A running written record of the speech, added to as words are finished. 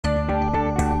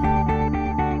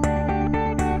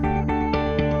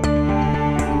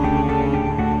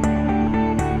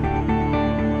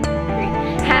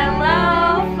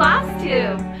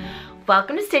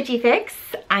Welcome to Stitchy Fix.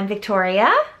 I'm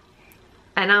Victoria.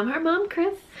 And I'm her mom,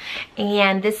 Chris.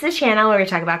 And this is a channel where we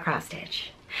talk about cross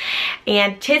stitch.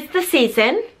 And 'tis the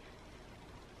season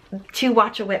to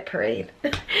watch a Wip Parade.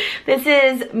 This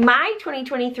is my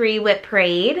 2023 Wip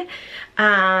Parade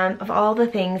of all the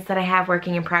things that I have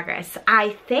working in progress.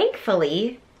 I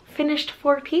thankfully finished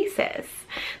 4 pieces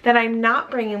that I'm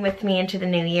not bringing with me into the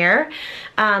new year.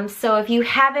 So if you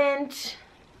haven't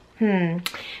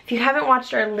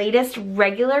watched our latest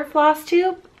regular floss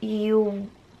tube, you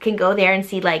can go there and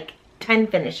see like 10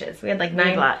 finishes. We had like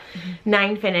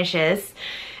 9 finishes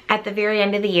at the very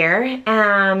end of the year.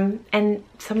 And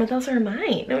some of those are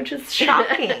mine, which is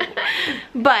shocking.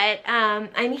 But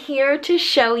I'm here to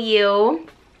show you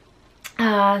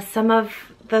some of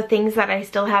the things that I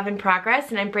still have in progress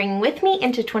and I'm bringing with me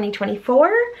into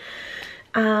 2024.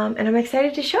 And I'm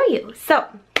excited to show you. So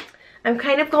I'm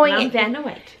kind of going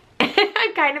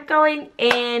I'm kind of going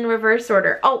in reverse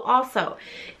order. Oh, also,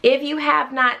 if you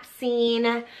have not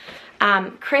seen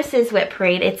Chris's Wip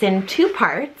Parade, it's in 2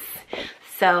 parts.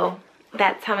 So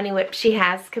that's how many whips she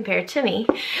has compared to me.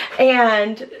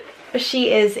 And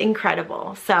she is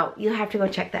incredible. So you'll have to go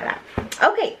check that out.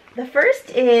 Okay, the first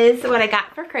is what I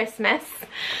got for Christmas.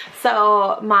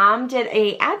 So Mom did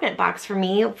a advent box for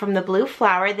me from the Blue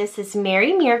Flower. This is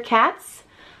Merry Meerkats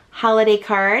Holiday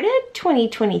Card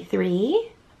 2023.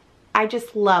 I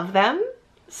just love them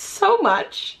so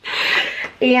much.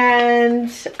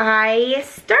 And I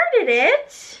started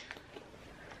it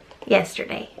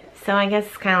yesterday. So I guess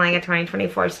it's kind of like a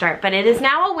 2024 start, but it is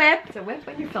now a whip. It's a whip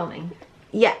when you're filming.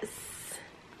 Yes.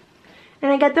 And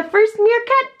I got the first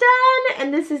meerkat done,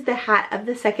 and this is the hat of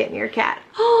the second meerkat.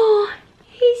 Oh,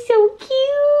 he's so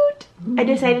cute. I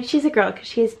decided she's a girl because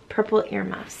she has purple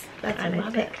earmuffs. That's what I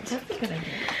picked. That's a good idea.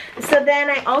 So then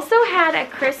I also had a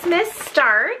Christmas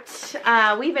start.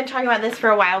 We've been talking about this for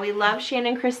a while. We love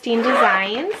Shannon Christine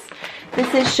Designs.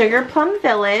 This is Sugar Plum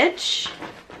Village.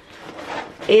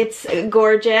 It's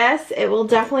gorgeous. It will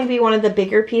definitely be one of the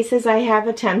bigger pieces I have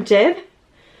attempted.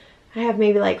 I have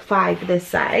maybe like 5 this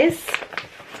size.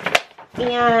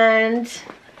 And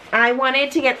I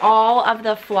wanted to get all of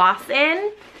the floss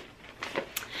in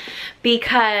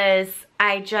because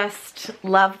I just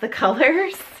love the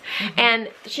colors. And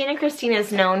Shannon Christine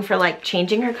is known for like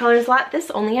changing her colors a lot.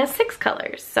 This only has 6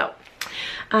 colors. So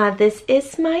this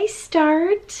is my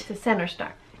start. It's a center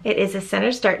start. It is a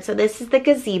center start. So this is the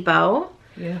gazebo.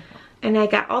 Beautiful. And I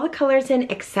got all the colors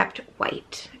in except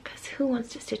white. Because who wants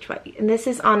to stitch white? And this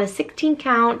is on a 16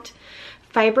 count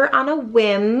Fiber on a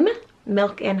Whim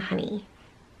Milk and Honey.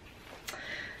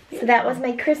 So that was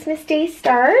my Christmas Day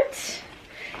start.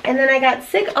 And then I got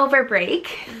sick over break.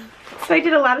 So I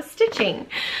did a lot of stitching.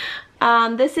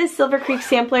 This is Silver Creek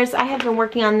Samplers. I have been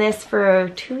working on this for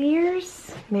 2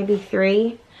 years, maybe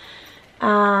 3.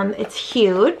 It's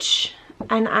huge.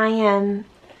 And I am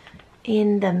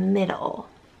in the middle.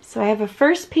 So I have a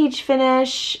first page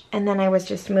finish, and then I was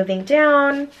just moving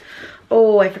down.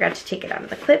 Oh, I forgot to take it out of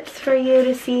the clips for you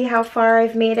to see how far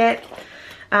I've made it.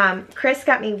 Chris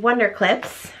got me Wonder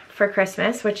Clips for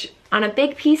Christmas, which on a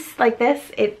big piece like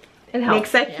this, it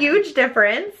makes a huge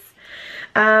difference.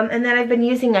 And then I've been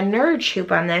using a Nerd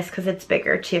hoop on this because it's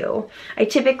bigger too. I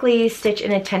typically stitch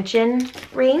an attention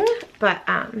ring, but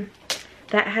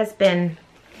that has been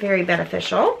very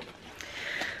beneficial.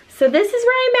 So this is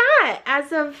where I'm at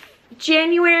as of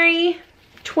January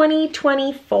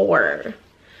 2024.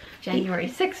 January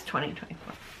 6th,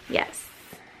 2024. Yes.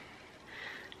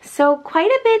 So quite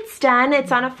a bit's done.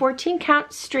 It's on a 14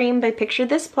 count stream by Picture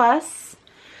This Plus.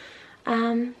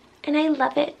 And I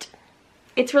love it.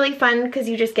 It's really fun because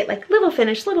you just get like little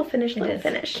finish, little finish, little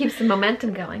finish. Keeps the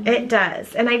momentum going. It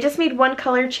does. And I just made 1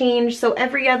 color change. So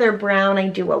every other brown I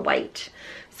do a white.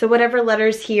 So whatever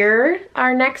letters here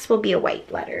are next will be a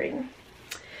white lettering.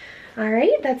 All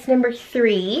right, that's number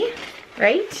 3,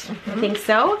 right? I think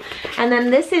so. And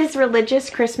then this is Religious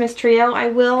Christmas Trio. I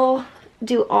will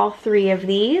do all 3 of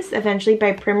these eventually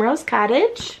by Primrose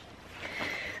Cottage.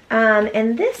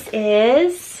 And this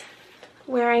is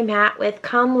where I'm at with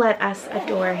Come Let Us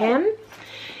Adore Him.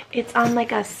 It's on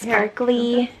like a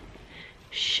sparkly,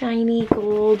 shiny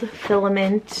gold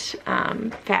filament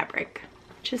fabric,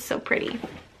 which is so pretty.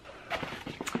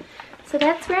 So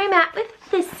that's where I'm at with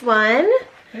this one.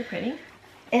 Very pretty.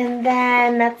 And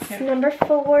then that's number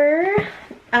 4.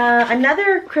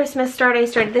 Another Christmas start I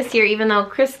started this year, even though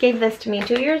Chris gave this to me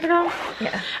 2 years ago.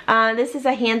 Yeah. This is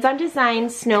a hands-on design,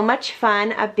 Snow Much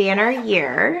Fun, a banner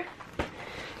year.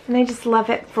 And I just love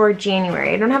it for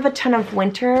January. I don't have a ton of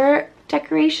winter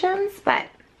decorations, but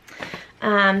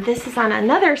this is on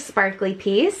another sparkly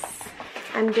piece.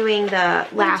 I'm doing the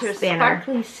last Winter banner.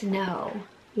 Sparkly snow.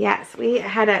 Yes, we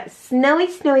had a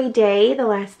snowy day the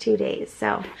last 2 days,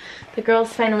 so the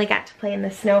girls finally got to play in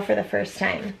the snow for the first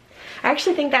time. I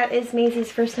actually think that is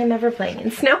Maisie's first time ever playing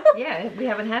in snow. Yeah, we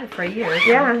haven't had it for a year. So.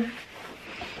 Yeah.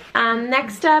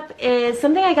 Next up is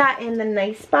something I got in the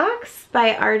Nice Box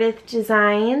by Ardith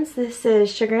Designs. This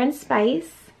is Sugar and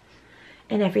Spice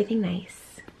and Everything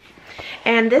Nice.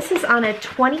 And this is on a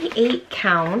 28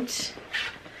 count.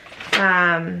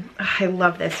 I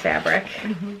love this fabric.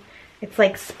 It's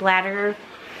like splatter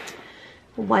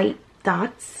white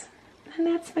dots. And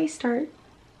that's my start.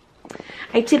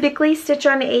 I typically stitch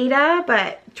on Aida,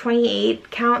 but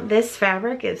 28 count, this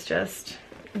fabric is just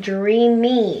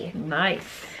dreamy.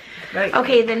 Nice. Very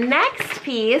okay, the next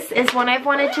piece is one I've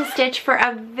wanted to stitch for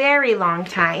a very long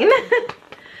time.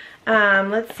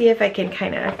 Let's see if I can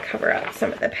kind of cover up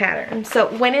some of the pattern. So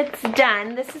when it's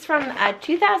done, this is from a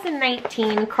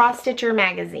 2019 Cross Stitcher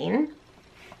magazine.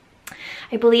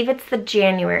 I believe it's the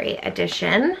January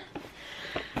edition.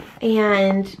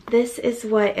 And this is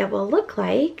what it will look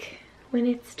like when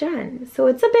it's done. So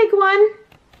it's a big one,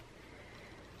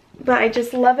 but I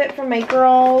just love it for my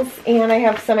girls, and I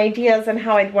have some ideas on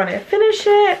how I'd want to finish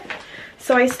it.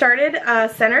 So I started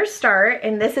center start,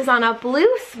 and this is on a blue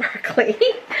sparkly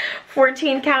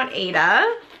 14 count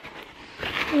Aida.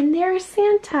 And there's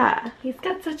Santa. He's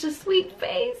got such a sweet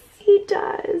face. He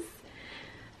does.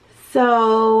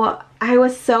 So I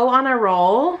was so on a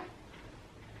roll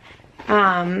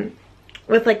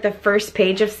with like the first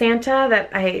page of Santa that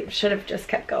I should have just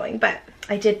kept going, but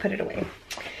I did put it away.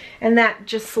 And that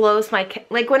just slows my,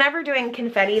 like whenever doing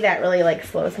confetti, that really like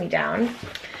slows me down.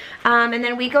 And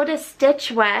then we go to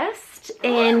Stitch West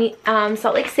in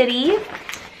Salt Lake City,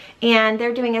 and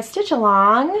they're doing a stitch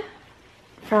along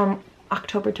from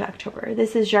October to October.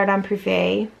 This is Jardin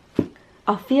Privé,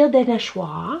 A Field de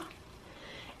Nechois.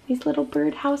 These little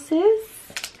bird houses.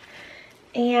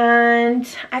 And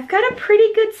I've got a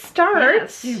pretty good start.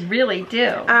 Yes, you really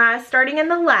do. Starting in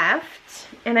the left,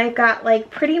 and I've got like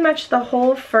pretty much the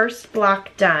whole first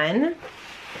block done.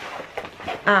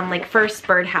 Like first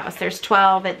birdhouse, there's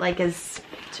 12. It like is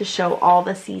to show all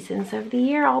the seasons of the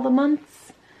year, all the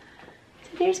months.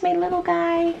 So there's my little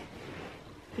guy.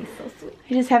 He's so sweet.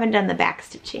 I just haven't done the back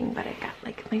stitching, but I got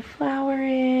like my flower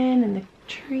in and the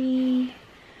tree,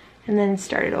 and then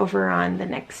started over on the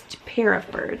next pair of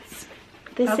birds.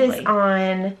 This Lovely. is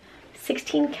on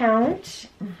 16 count,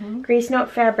 Grace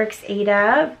Note Fabrics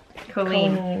Aida.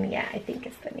 Colleen, yeah, I think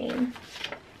is the name.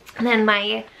 And then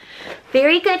my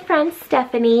very good friend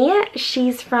Stephanie,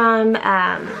 she's from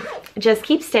Just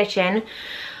Keep Stitching.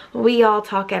 We all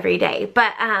talk every day,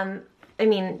 but I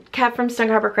mean, Kev from Stone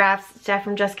Harbor Crafts, Steph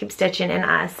from Just Keep Stitching, and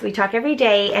us. We talk every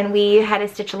day, and we had a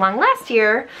stitch along last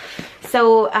year.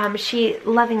 So she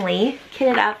lovingly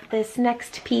kitted up this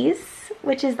next piece,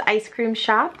 which is the ice cream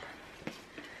shop,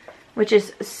 which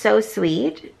is so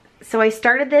sweet. So I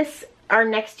started this our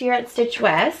next year at Stitch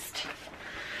West,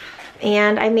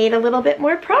 and I made a little bit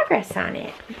more progress on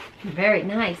it. Very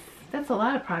nice. That's a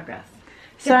lot of progress.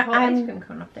 So I'm ice cream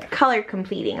cone up there. Color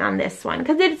completing on this one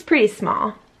because it's pretty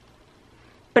small,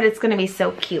 but it's going to be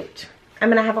so cute. I'm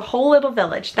going to have a whole little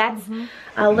village. That's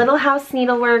Little House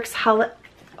Needleworks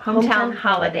Hometown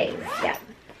Holidays. Yeah.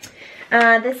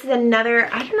 This is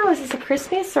another, I don't know, is this a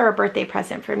Christmas or a birthday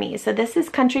present for me? So this is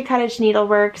Country Cottage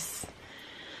Needleworks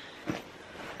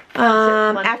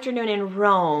Afternoon in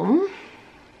Rome.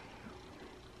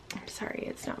 I'm sorry,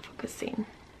 it's not focusing.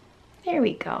 There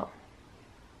we go.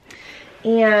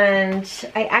 And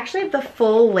I actually have the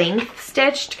full length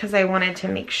stitched because I wanted to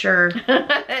make sure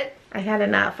I had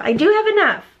enough. I do have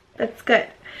enough. That's good.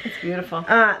 It's beautiful.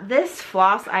 This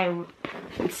floss,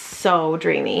 it's so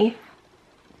dreamy.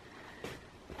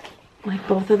 Like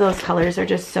both of those colors are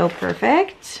just so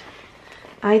perfect.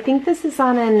 I think this is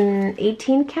on an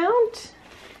 18 count,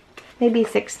 maybe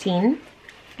 16,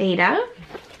 Aida.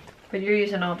 But you're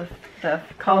using all the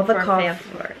call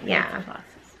for, yeah.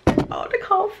 All to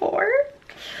call for.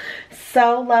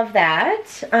 So love that.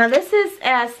 This is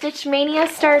Stitch Mania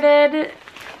started,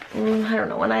 I don't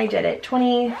know when I did it,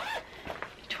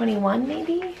 2021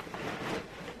 maybe?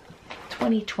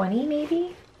 2020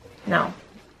 maybe? No.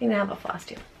 Didn't have a floss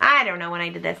tube. I don't know when I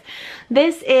did this.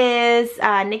 This is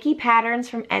Nikki Patterns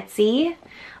from Etsy,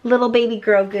 Little Baby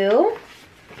Grogu.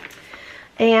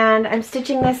 And I'm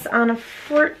stitching this on a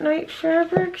Fortnite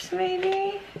Fabrics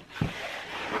maybe.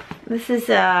 This is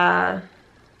a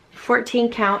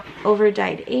 14 count over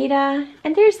dyed Aida.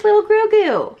 And there's little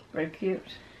Grogu. Very cute.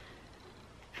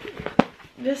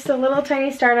 Just a little tiny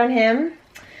start on him.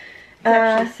 It's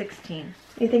actually 16.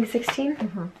 You think 16?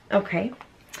 Mm-hmm. Okay.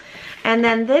 And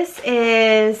then this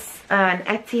is an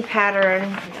Etsy pattern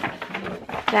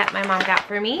that my mom got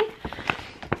for me.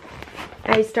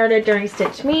 I started during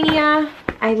Stitch Mania.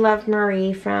 I love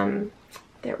Marie from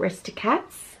the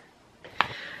Aristocats.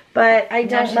 But I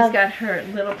don't she's love got her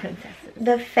little princesses.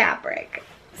 the fabric.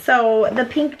 So the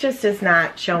pink just is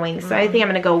not showing. So I think I'm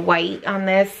going to go white on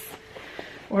this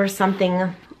or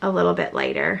something a little bit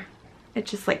lighter. It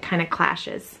just like kind of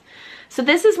clashes. So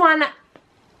this is one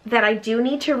that I do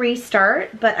need to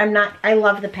restart, but I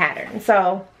love the pattern.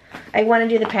 So I want to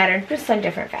do the pattern just on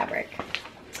different fabric.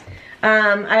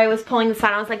 I was pulling this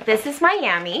out. I was like, this is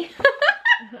Miami.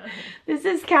 This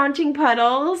is Counting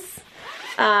Puddles.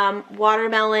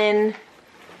 Watermelon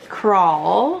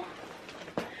Crawl.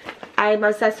 I'm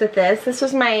obsessed with this. This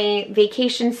was my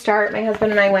vacation start. My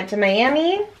husband and I went to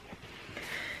Miami.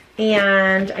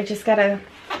 And I just got a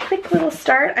quick little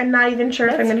start. I'm not even sure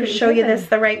if I'm going to show you this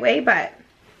the right way, but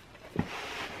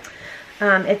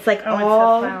it's like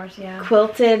all flowers,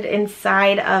 quilted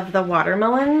inside of the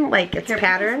watermelon, like it's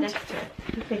patterned. Next to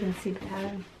it. If they can see the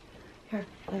pattern. Here,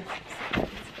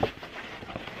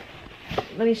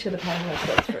 let me show the pattern how it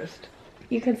quilts first.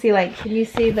 You can see, like, can you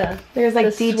see there's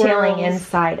like detailing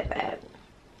inside of it.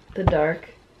 The dark.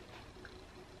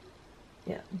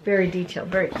 Yeah, very detailed,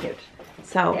 very cute.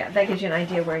 So yeah, that gives you an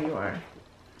idea where you are.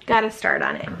 Got to start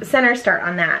on it. Center start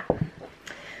on that.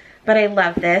 But I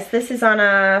love this. This is on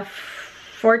a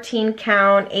 14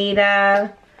 count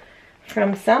Ada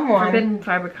from someone. Forbidden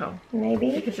Fiber Co.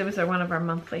 Maybe. Because it was one of our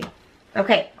monthly.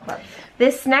 Okay. Clubs.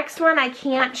 This next one I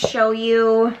can't show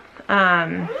you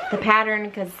the pattern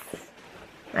because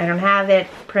I don't have it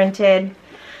printed.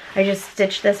 I just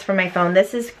stitched this from my phone.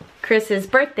 This is Chris's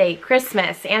birthday,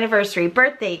 Christmas, anniversary,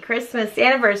 birthday, Christmas,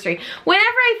 anniversary. Whenever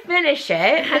I finish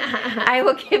it, I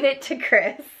will give it to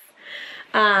Chris.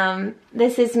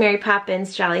 This is Mary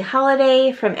Poppins Jolly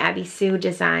Holiday from Abby Sue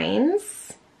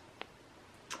Designs.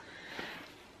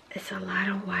 It's a lot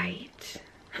of white.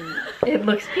 It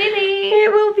looks pretty.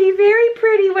 It will be very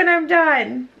pretty when I'm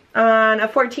done. On a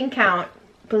 14 count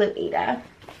blue Ada.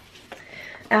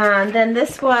 Then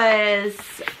this was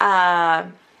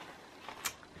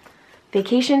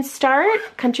Vacation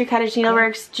Start, Country Cottage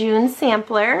Needleworks June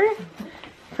sampler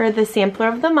for the sampler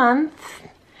of the month.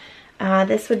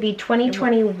 This would be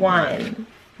 2021.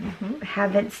 I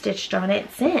haven't stitched on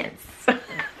it since.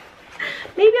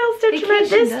 Maybe I'll stitch on it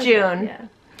this June.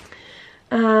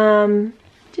 Yeah.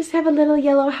 Just have a little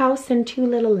yellow house and 2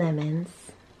 little lemons.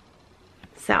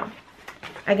 So,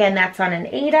 again, that's on an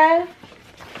Ada.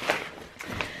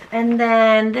 And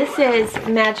then this is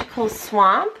Magical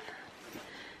Swamp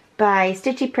by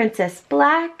Stitchy Princess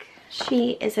Black.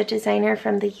 She is a designer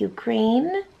from the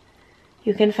Ukraine.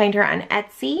 You can find her on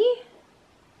Etsy.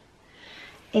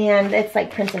 And it's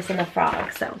like Princess and the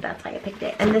Frog, so that's why I picked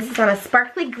it. And this is on a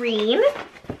sparkly green.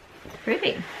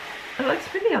 Pretty. It looks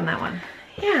pretty on that one.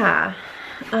 Yeah.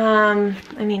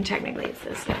 I mean, technically it's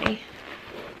this way.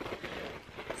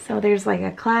 So there's like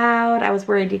a cloud. I was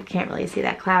worried you can't really see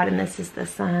that cloud, and this is the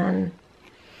sun.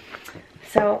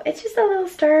 So it's just a little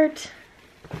start.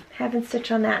 Haven't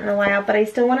stitched on that in a while, but I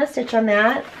still want to stitch on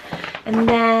that. And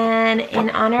then in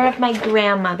honor of my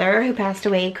grandmother who passed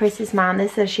away, Chris's mom,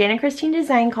 this is a Shannon Christine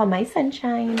design called My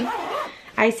Sunshine.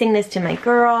 I sing this to my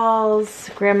girls.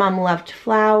 Grandmom loved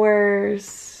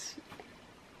flowers.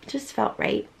 Just felt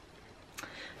right.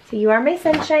 So you are my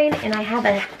sunshine, and I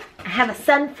have a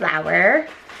sunflower.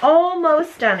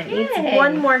 Almost done. It needs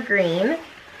one more green.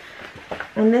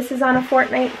 And this is on a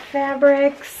Fortnite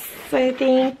Fabrics, I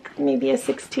think. Maybe a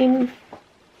 16.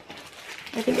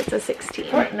 I think it's a 16.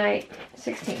 Fortnite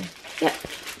 16. Yep.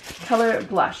 Color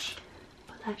blush.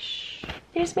 Blush.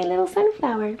 There's my little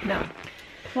sunflower. No.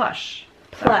 Plush.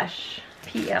 Plush.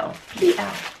 PL.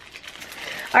 PL.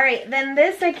 Alright, then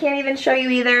this I can't even show you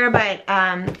either, but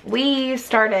we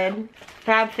started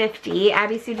Fab 50.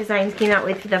 Abby Sue Designs came out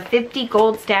with the 50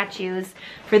 gold statues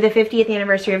for the 50th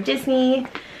anniversary of Disney.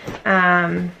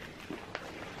 And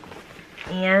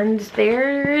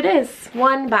there it is.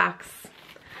 One box.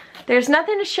 There's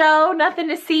nothing to show, nothing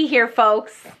to see here,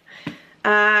 folks.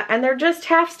 And they're just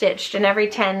half stitched, and every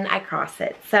 10 I cross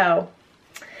it. So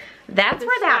that's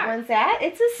where that one's at.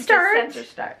 It's a start. It's a center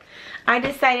start. I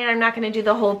decided I'm not going to do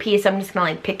the whole piece. I'm just going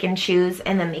to like pick and choose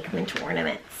and then make them into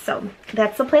ornaments. So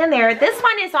that's the plan there. This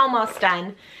one is almost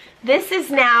done. This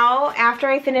is now, after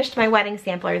I finished my wedding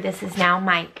sampler, this is now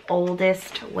my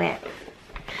oldest whip,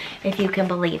 if you can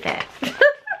believe it.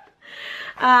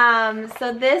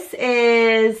 So this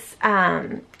is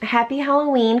Happy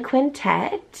Halloween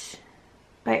Quintet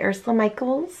by Ursula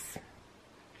Michaels.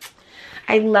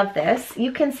 I love this.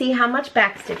 You can see how much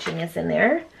back stitching is in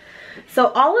there. So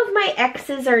all of my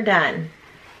X's are done.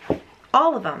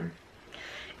 All of them.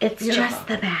 It's just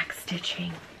the back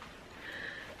stitching.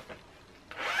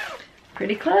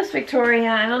 Pretty close,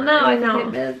 Victoria. I don't know. I know.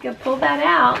 I'm gonna pull that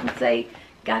out and say,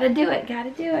 gotta do it,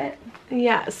 gotta do it.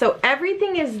 Yeah, so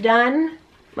everything is done,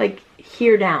 like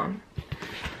here down.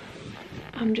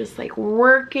 I'm just like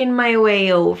working my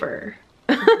way over.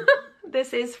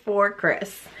 This is for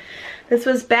Chris. This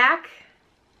was back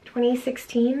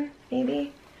 2016,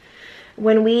 maybe,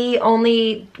 when we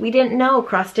didn't know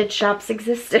cross stitch shops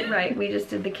existed. Right, we just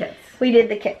did the kits. We did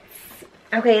the kits.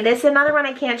 Okay, this is another one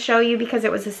I can't show you because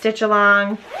it was a stitch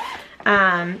along.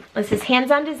 This is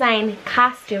Hands-On Design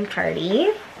Costume Party,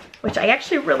 which I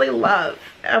actually really love.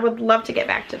 I would love to get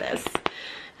back to this.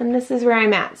 And this is where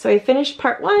I'm at. So I finished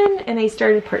part 1 and I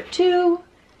started part 2.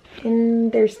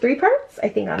 And there's 3 parts, I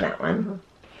think, on that one.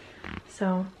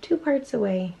 So 2 parts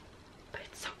away. But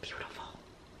it's so beautiful.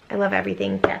 I love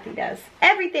everything Kathy does.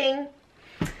 Everything!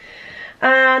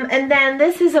 And then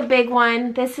this is a big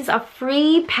one. This is a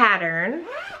free pattern.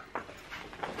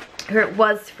 Or it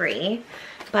was free.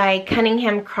 By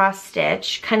Cunningham Cross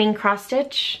Stitch. Cunning Cross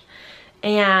Stitch.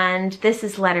 And this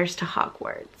is Letters to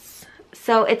Hogwarts.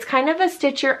 So it's kind of a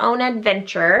stitch your own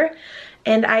adventure.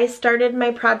 And I started my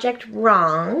project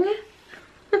wrong.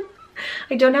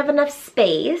 I don't have enough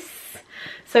space.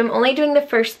 So I'm only doing the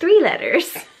first 3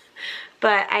 letters.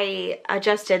 But I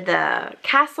adjusted the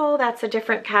castle. That's a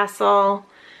different castle.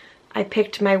 I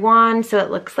picked my wand so it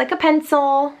looks like a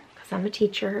pencil because I'm a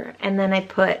teacher. And then I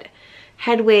put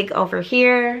Hedwig over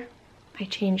here. I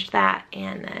changed that,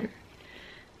 and then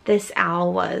this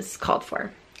owl was called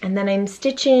for. And then I'm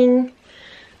stitching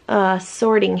a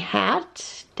sorting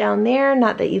hat down there,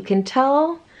 not that you can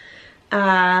tell.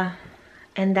 And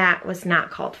that was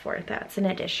not called for. That's an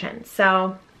addition.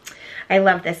 So I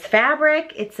love this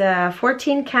fabric. It's a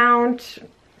 14 count,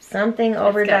 something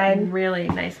overdyed. It's got really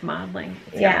nice modeling.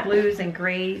 It's got blues and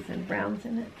grays and browns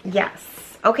in it.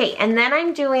 Yes. Okay, and then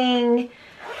I'm doing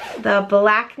the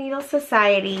Black Needle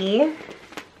Society.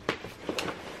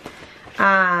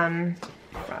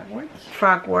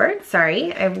 Frogwort,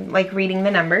 sorry. I'm like reading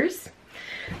the numbers.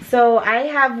 So I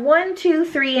have 1, 2,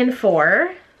 3, and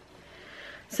 4.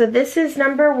 So this is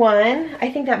number 1. I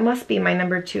think that must be my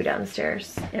number 2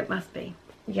 downstairs. It must be.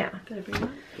 Yeah. Did I bring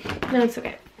one? No, it's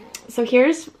okay. So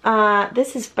here's,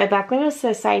 this is by Black Needle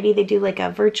Society. They do like a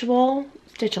virtual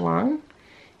stitch along.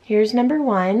 Here's number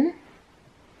 1.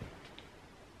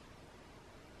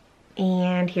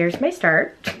 And here's my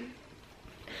start.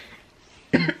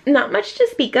 Not much to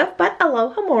speak of, but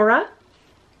Aloha Mora.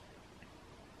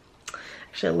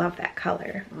 Actually, I love that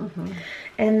color.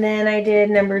 And then I did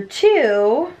number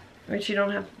 2. Which you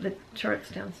don't have the charts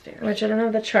downstairs. Which I don't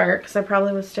have the chart, because I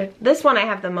probably was this one I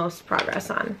have the most progress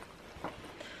on.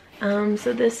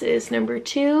 So this is number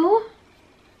 2.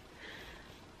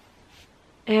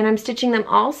 And I'm stitching them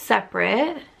all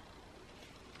separate.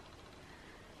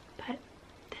 But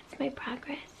that's my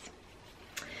progress.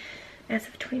 As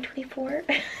of 2024.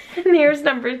 And there's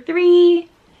number 3.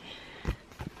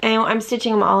 And I'm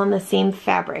stitching them all in the same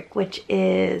fabric, which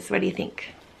is, what do you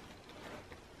think?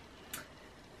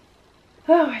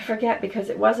 Oh, I forget because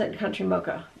it wasn't Country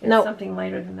Mocha. It's something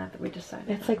lighter than that we decided.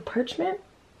 It's like parchment?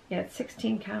 Yeah, it's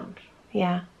 16 count.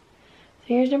 Yeah. So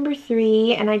here's number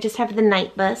 3, and I just have the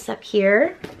night bus up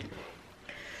here.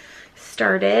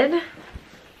 Started.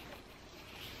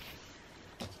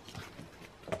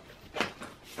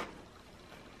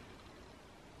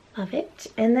 Love it.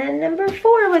 And then number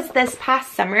 4 was this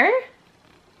past summer.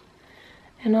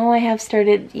 And all I have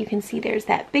started, you can see there's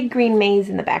that big green maze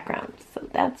in the background. So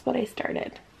that's what I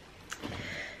started.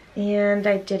 And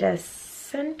I did a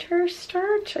center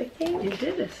start, I think. You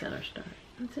did a center start.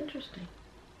 That's interesting.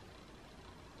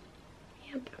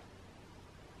 Yep.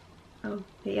 Oh,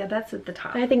 yeah, that's at the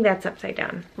top. I think that's upside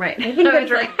down. Right. I think, I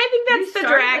think that's the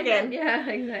dragon. Yeah,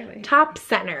 exactly. Top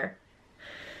center.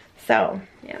 So.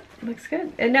 Yeah, looks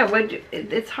good. And no,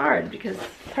 it's hard because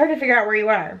it's hard to figure out where you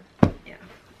are. Yeah,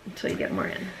 until you get more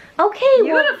in. Okay,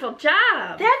 beautiful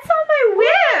job. That's all my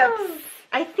whips.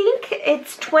 I think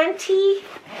it's 25.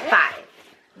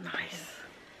 Nice.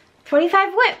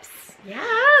 25 whips. Yeah.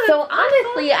 So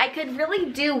honestly, I could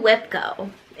really do whip go.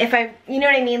 If I, you know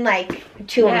what I mean, like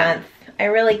 2 a month. I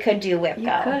really could do whip go.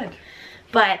 You could.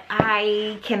 But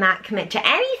I cannot commit to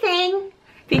anything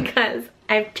because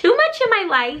I have too much in my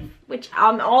life, which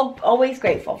I'm always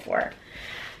grateful for.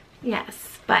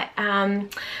 Yes, but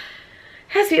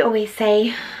as we always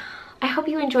say, I hope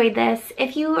you enjoyed this.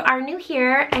 If you are new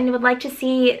here and would like to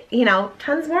see, you know,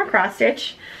 tons more cross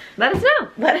stitch, let us know.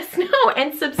 Let us know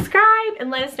and subscribe and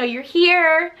let us know you're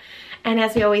here. And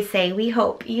as we always say, we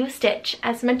hope you stitch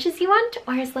as much as you want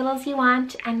or as little as you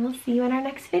want, and we'll see you in our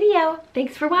next video.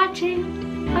 Thanks for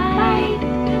watching.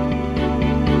 Bye.